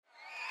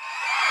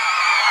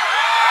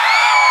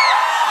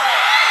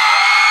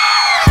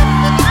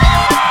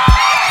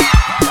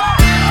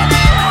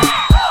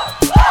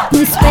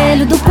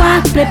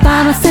quarto,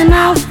 prepara o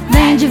sinal.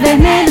 Vem de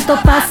vermelho, tô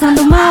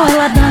passando mal.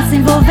 Ela dança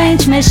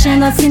envolvente,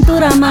 mexendo a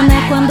cintura.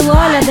 Mané quando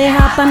olha,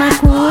 derrapa na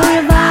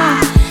curva.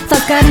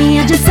 Faz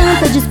carinha de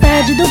santa,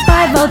 despede do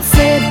pai, volta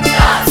cedo.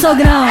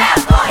 Sogrão,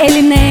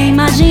 ele nem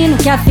imagina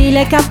que a filha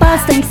é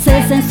capaz. Tem que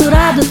ser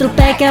censurado, o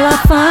trupé que ela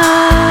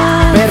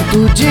faz.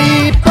 Perto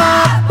de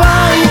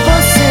papai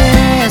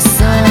você é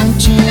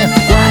santinha.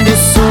 Quando o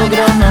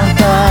sogrão não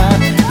tá,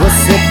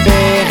 você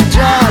perde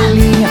a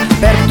linha.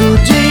 Perto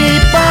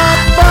de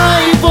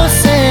papai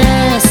você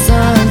é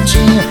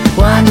santinha.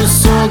 Quando o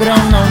sogrão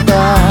não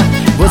tá,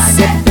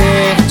 você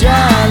perde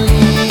a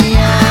linha.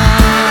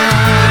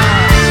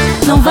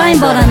 Não vai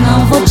embora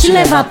não, vou te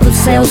levar pro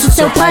céu. Se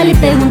seu pai lhe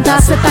perguntar,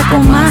 cê tá com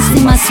Márcio e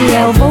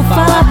Maciel. Vou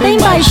falar bem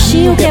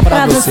baixinho que é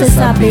pra você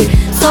saber.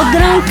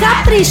 Sogrão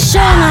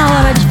caprichou na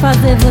hora de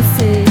fazer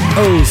você.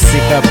 Oh, se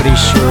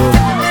caprichou.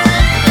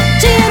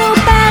 Tira o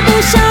pé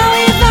do chão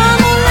e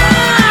vamos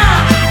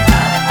lá.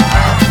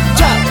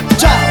 Tchá,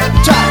 tchá,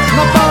 tchá,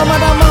 na palma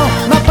da mão,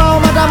 na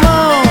palma da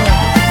mão.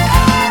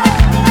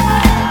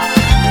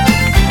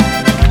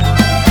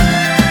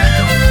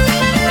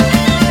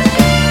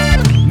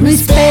 No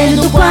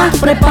espelho do quarto,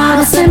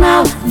 prepara o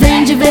sinal.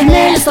 Vem de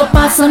vermelho, estou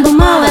passando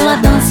mal. Ela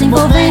dança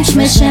envolvente,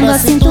 mexendo a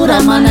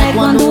cintura. Mané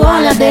quando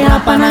olha,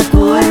 derrapa na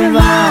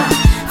curva.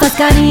 Faz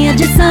carinha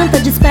de santa,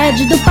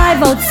 despede do pai,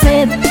 volta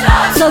cedo.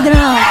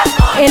 Sogrão,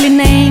 ele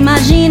nem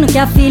imagina que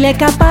a filha é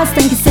capaz.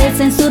 Tem que ser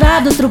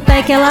censurado, o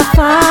trupé que ela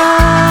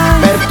faz.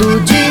 Perto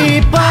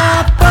de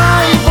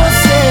papai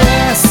você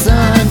é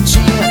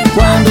santinha.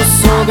 Quando o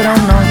sogrão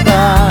não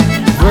tá,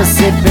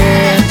 você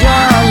perde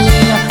a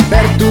linha.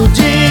 Perto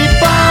de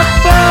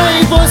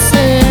papai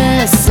você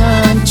é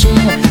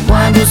santinha.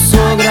 Quando o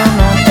sogrão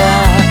não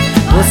tá,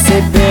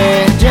 você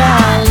perde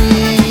a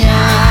linha.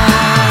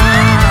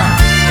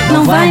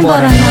 Não vai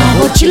embora não,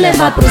 vou te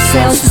levar pro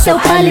céu. Se seu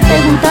pai lhe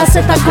perguntar,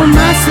 cê tá com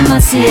Márcio e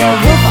Maciel.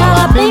 Vou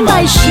falar bem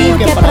baixinho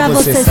que é pra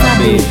você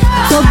saber.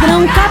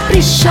 Sogrão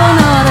caprichou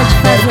na hora de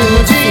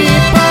fazer De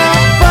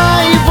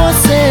papai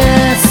você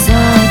é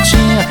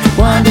santinha.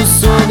 Quando o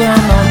sogrão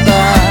não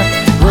tá,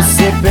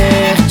 você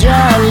perde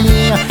a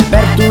linha.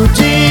 Perto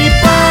de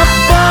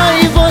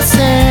papai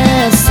você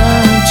é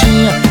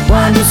santinha.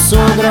 Quando o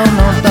sogrão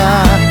não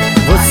tá,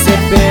 você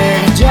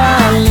perde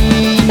a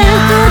linha.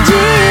 Perto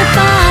de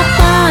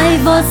papai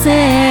você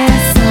é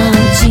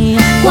santinha.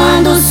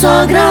 Quando o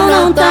sogrão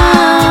não tá,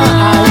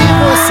 aí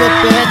você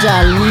perde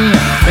a linha.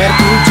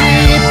 Perto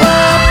de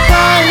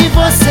papai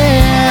você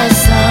é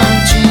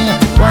santinha.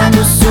 Quando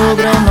o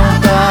sogrão não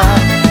tá,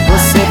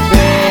 você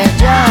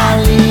perde a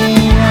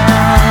linha.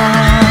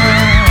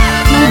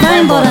 não vai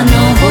embora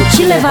não, vou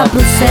te levar pro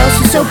céu.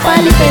 Se seu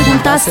pai lhe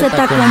perguntar, cê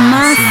tá com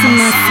Márcio e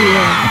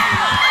Maciel.